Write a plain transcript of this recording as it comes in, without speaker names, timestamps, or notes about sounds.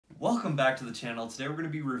Welcome back to the channel. Today we're going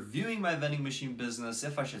to be reviewing my vending machine business,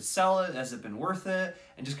 if I should sell it, has it been worth it,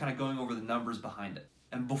 and just kind of going over the numbers behind it.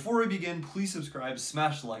 And before we begin, please subscribe,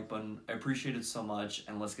 smash the like button. I appreciate it so much,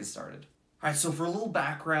 and let's get started. Alright, so for a little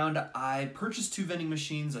background, I purchased two vending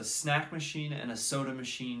machines, a snack machine and a soda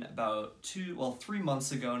machine about 3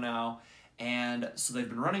 months ago now. And so they've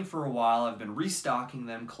been running for a while. I've been restocking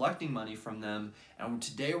them, collecting money from them. And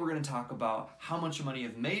today we're going to talk about how much money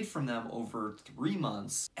I've made from them over 3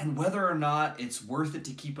 months and whether or not it's worth it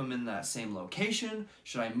to keep them in that same location.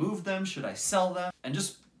 Should I move them? Should I sell them? And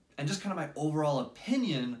just kind of my overall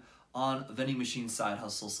opinion on a vending machine side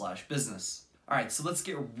hustle slash business. All right, so let's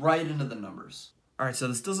get right into the numbers. All right, so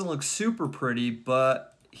this doesn't look super pretty, but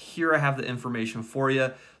here I have the information for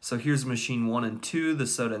you. So here's machine 1 and 2, the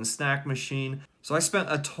soda and snack machine. So I spent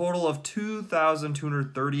a total of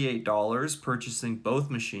 $2,238 purchasing both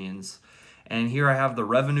machines. And here I have the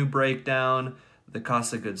revenue breakdown, the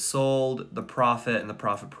cost of goods sold, the profit, and the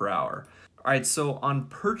profit per hour. All right, so on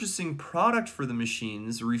purchasing product for the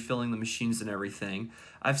machines, refilling the machines and everything,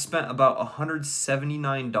 I've spent about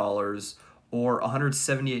 $179 or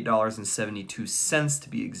 $178.72 to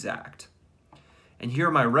be exact. And here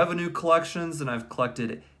are my revenue collections, and I've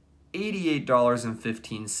collected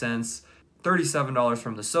 $88.15, $37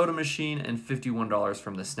 from the soda machine, and $51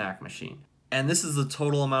 from the snack machine. And this is the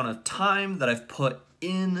total amount of time that I've put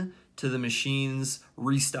in to the machines,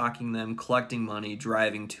 restocking them, collecting money,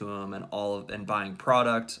 driving to them, and buying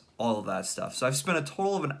product, all of that stuff. So I've spent a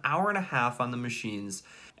total of an hour and a half on the machines,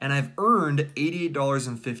 and I've earned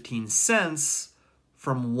 $88.15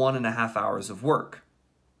 from 1.5 hours of work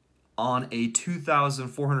on a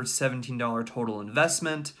 $2,417 total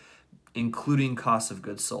investment, including cost of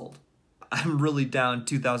goods sold. I'm really down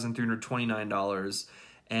 $2,329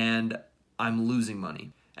 and I'm losing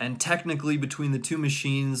money. And technically between the two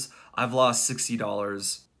machines, I've lost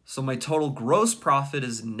 $60. So my total gross profit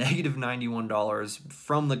is negative $91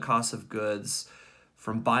 from the cost of goods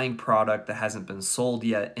from buying product that hasn't been sold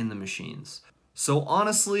yet in the machines. So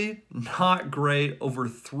honestly, not great over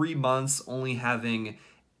 3 months only having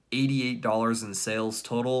 $88 in sales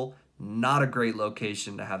total. Not a great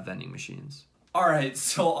location to have vending machines. All right,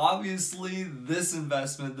 so obviously this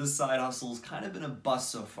investment, this side hustle has kind of been a bust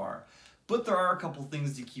so far, but there are a couple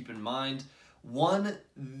things to keep in mind. One,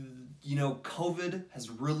 COVID has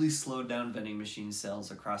really slowed down vending machine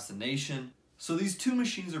sales across the nation. So these two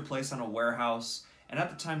machines are placed on a warehouse, and at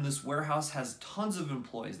the time this warehouse has tons of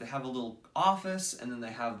employees. They have a little office and then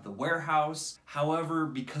they have the warehouse. However,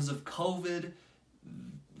 because of COVID,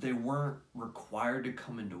 they weren't required to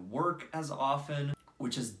come into work as often,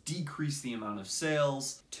 which has decreased the amount of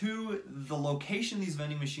sales. 2, the location these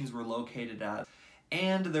vending machines were located at,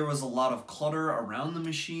 and there was a lot of clutter around the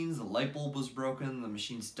machines. The light bulb was broken. The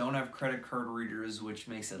machines don't have credit card readers, which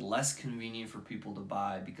makes it less convenient for people to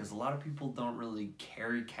buy because a lot of people don't really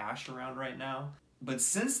carry cash around right now. But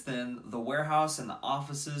since then, the warehouse and the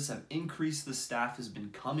offices have increased. The staff has been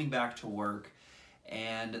coming back to work,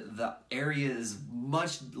 and the area is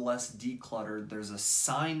much less decluttered. There's a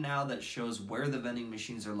sign now that shows where the vending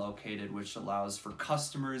machines are located, which allows for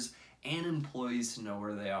customers and employees to know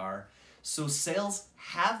where they are. So sales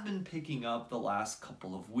have been picking up the last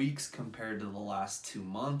couple of weeks compared to the last 2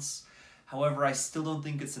 months. However, I still don't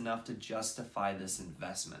think it's enough to justify this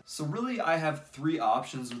investment. So really, I have 3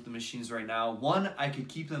 options with the machines right now. 1, I could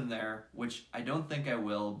keep them there, which I don't think I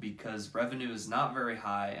will because revenue is not very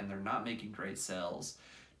high and they're not making great sales.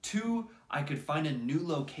 2, I could find a new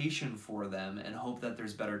location for them and hope that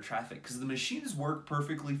there's better traffic because the machines work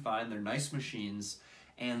perfectly fine. They're nice machines.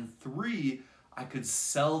 And 3, I could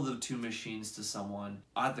sell the 2 machines to someone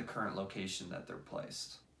at the current location that they're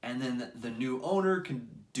placed. And then the new owner can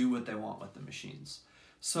do what they want with the machines.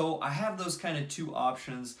 So I have those kind of 2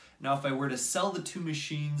 options. Now, if I were to sell the 2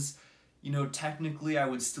 machines, technically I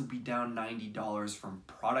would still be down $90 from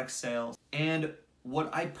product sales. And what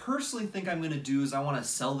I personally think I'm going to do is I want to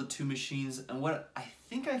sell the 2 machines. And what I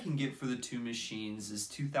think I can get for the 2 machines is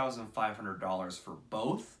 $2,500 for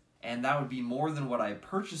both. And that would be more than what I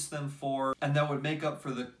purchased them for. And that would make up for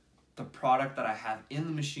the product that I have in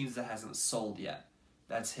the machines that hasn't sold yet.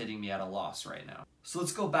 That's hitting me at a loss right now. So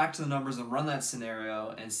let's go back to the numbers and run that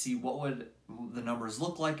scenario and see what would the numbers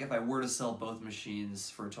look like if I were to sell both machines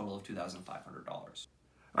for a total of $2,500. All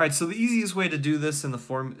right, so the easiest way to do this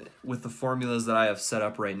with the formulas that I have set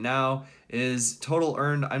up right now is total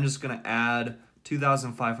earned. I'm just gonna add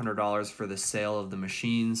 $2,500 for the sale of the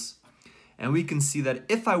machines. And we can see that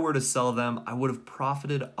if I were to sell them, I would have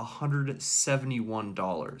profited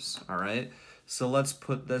 $171, all right? So let's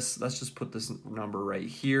just put this number right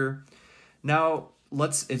here. Now,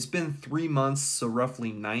 It's been 3 months, so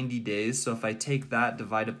roughly 90 days. So if I take that,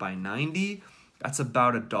 divide it by 90, that's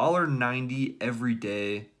about $1.90 every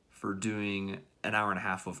day for doing an hour and a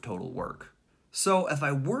half of total work. So if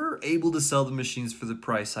I were able to sell the machines for the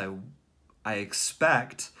price I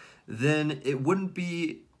expect, then it wouldn't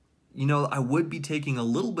be, I would be taking a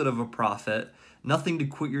little bit of a profit, nothing to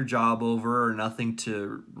quit your job over or nothing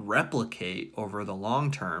to replicate over the long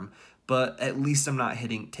term, but at least I'm not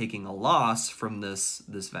taking a loss from this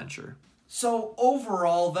venture. So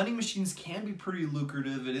overall, vending machines can be pretty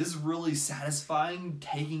lucrative. It is really satisfying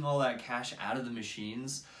taking all that cash out of the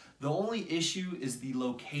machines. The only issue is the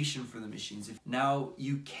location for the machines. Now,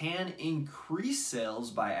 you can increase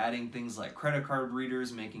sales by adding things like credit card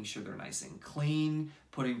readers, making sure they're nice and clean,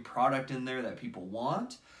 putting product in there that people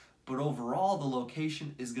want. But overall, the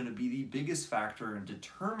location is going to be the biggest factor in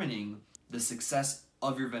determining the success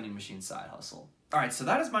of your vending machine side hustle. All right, so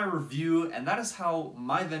that is my review, and that is how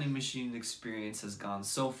my vending machine experience has gone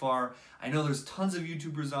so far. I know there's tons of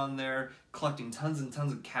YouTubers on there collecting tons and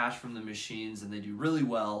tons of cash from the machines, and they do really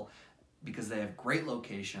well because they have great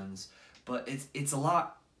locations, but it's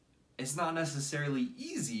not necessarily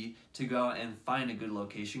easy to go out and find a good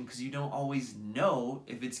location because you don't always know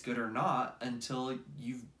if it's good or not until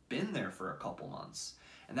you've been there for a couple months.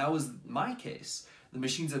 And that was my case. The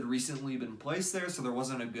machines had recently been placed there, so there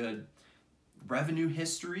wasn't a good revenue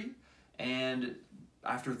history, and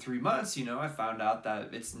after 3 months, I found out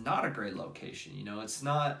that it's not a great location. It's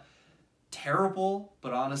not terrible,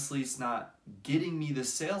 but honestly, it's not getting me the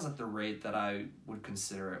sales at the rate that I would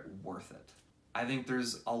consider it worth it. I think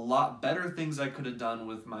there's a lot better things I could have done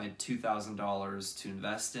with my $2,000 to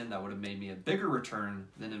invest in that would have made me a bigger return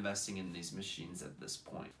than investing in these machines at this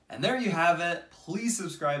point. And there you have it. Please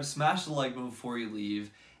subscribe, smash the like button before you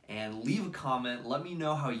leave, and leave a comment. Let me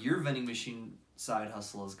know how your vending machine side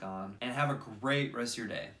hustle has gone, and have a great rest of your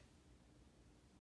day.